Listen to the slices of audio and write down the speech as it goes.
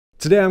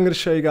Today I'm going to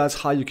show you guys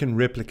how you can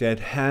replicate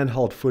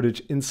handheld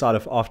footage inside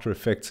of After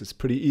Effects. It's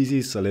pretty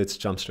easy, so let's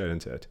jump straight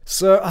into it.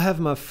 So I have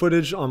my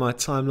footage on my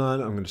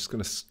timeline. I'm just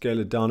going to scale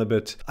it down a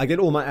bit. I get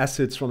all my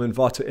assets from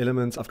Envato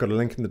Elements. I've got a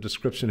link in the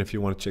description if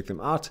you want to check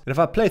them out. And if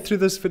I play through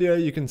this video,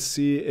 you can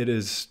see it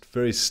is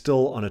very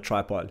still on a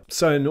tripod.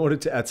 So in order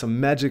to add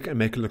some magic and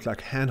make it look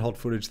like handheld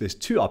footage, there's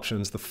two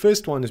options. The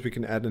first one is we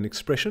can add an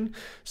expression.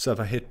 So if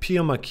I hit P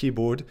on my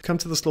keyboard, come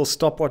to this little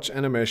stopwatch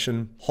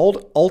animation,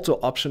 hold Alt or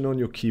Option on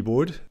your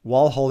keyboard.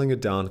 While holding it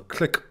down,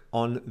 click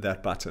on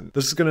that button.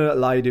 This is going to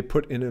allow you to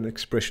put in an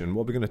expression.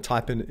 What we're going to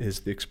type in is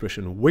the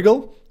expression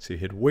wiggle. So you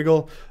hit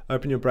wiggle,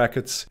 open your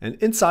brackets, and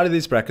inside of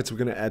these brackets, we're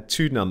going to add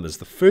two numbers.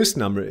 The first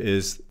number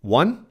is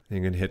 1, and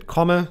you're going to hit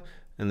comma,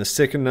 and the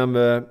second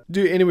number,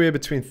 do anywhere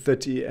between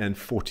 30 and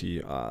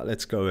 40.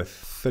 Let's go with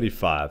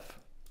 35.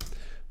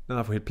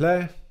 Now if we hit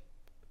play,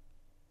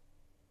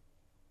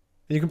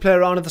 you can play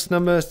around with this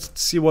number,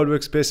 see what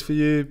works best for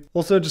you.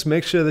 Also, just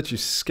make sure that you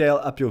scale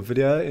up your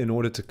video in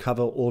order to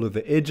cover all of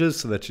the edges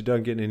so that you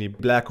don't get any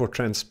black or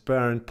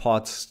transparent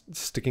parts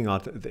sticking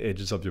out at the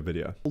edges of your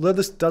video. Although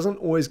this doesn't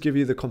always give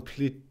you the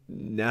complete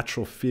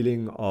natural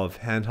feeling of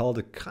handheld,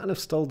 it kind of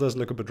still does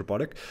look a bit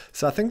robotic.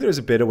 So I think there is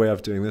a better way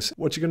of doing this.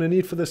 What you're going to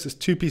need for this is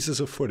two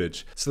pieces of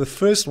footage. So the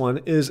first one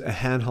is a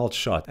handheld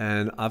shot,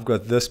 and I've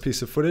got this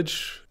piece of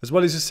footage as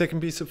well as the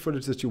second piece of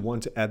footage that you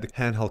want to add the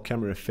handheld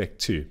camera effect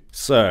to.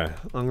 So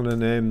I'm going to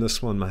name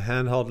this one my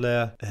handheld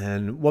layer,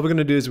 and what we're going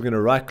to do is we're going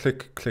to right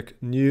click, click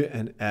new,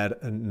 and add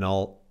a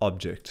null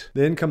object.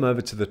 Then come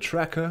over to the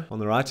tracker on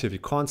the right. If you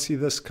can't see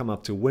this, come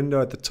up to window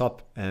at the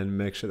top and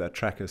make sure that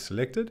tracker is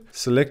selected.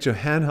 Select your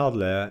handheld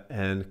layer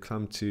and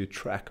come to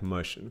track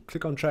motion.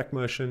 Click on track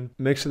motion.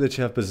 Make sure that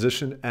you have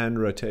position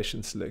and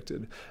rotation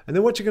selected. And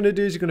then what you're going to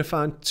do is you're going to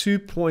find 2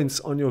 points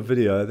on your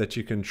video that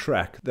you can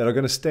track that are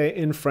going to stay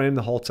in frame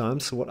the whole time.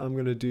 So what I'm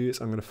going to do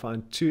is I'm going to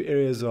find 2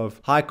 areas of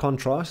high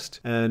contrast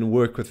and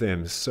work with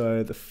them.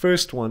 So the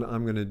first one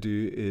I'm going to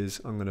do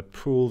is I'm going to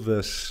pull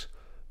this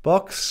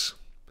box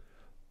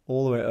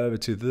all the way over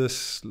to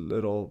this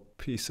little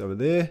piece over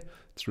there.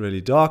 It's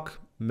really dark.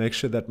 Make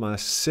sure that my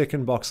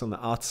second box on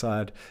the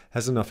outside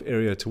has enough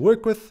area to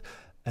work with,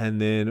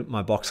 and then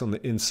my box on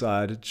the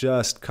inside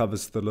just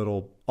covers the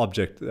little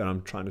object that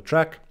I'm trying to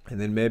track. And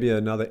then maybe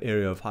another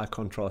area of high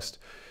contrast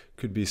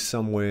could be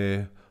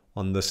somewhere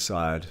on this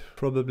side,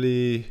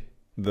 probably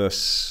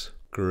this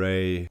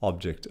gray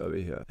object over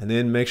here. And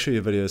then make sure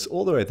your video is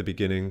all the way at the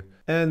beginning,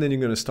 and then you're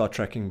going to start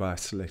tracking by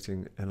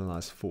selecting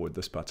Analyze Forward,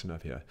 this button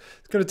over here.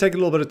 It's going to take a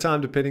little bit of time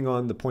depending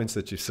on the points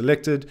that you've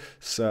selected,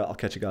 so I'll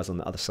catch you guys on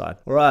the other side.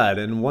 All right,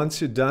 and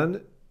once you're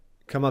done,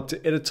 come up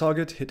to Edit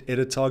Target, hit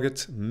Edit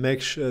Target, make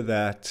sure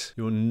that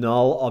your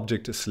null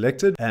object is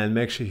selected, and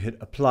make sure you hit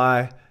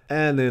Apply.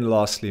 And then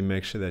lastly,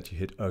 make sure that you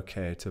hit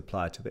OK to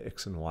apply to the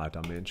X and Y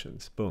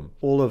dimensions. Boom.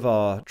 All of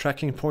our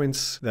tracking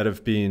points that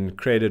have been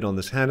created on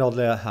this handheld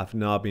layer have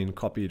now been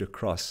copied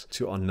across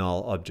to our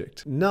null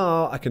object.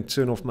 Now I can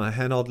turn off my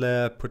handheld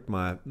layer, put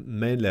my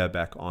main layer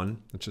back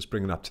on, and just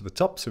bring it up to the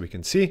top so we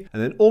can see.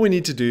 And then all we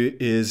need to do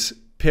is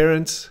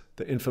parent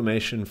the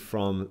information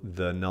from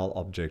the null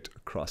object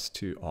across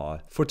to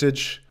our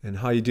footage. And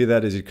how you do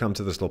that is you come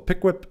to this little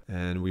pick whip,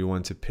 and we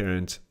want to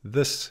parent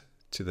this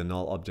to the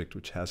null object,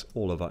 which has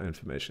all of our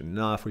information.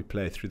 Now if we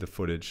play through the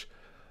footage,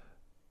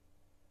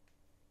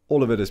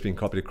 all of it has been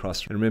copied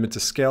across. And remember to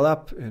scale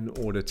up in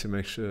order to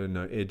make sure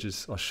no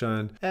edges are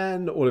shown,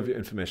 and all of your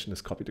information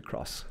is copied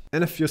across.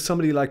 And if you're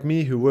somebody like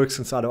me who works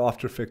inside of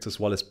After Effects as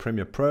well as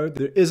Premiere Pro,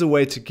 there is a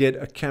way to get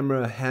a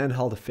camera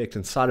handheld effect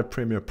inside of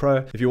Premiere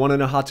Pro. If you want to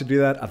know how to do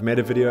that, I've made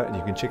a video and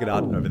you can check it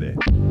out over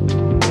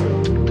there.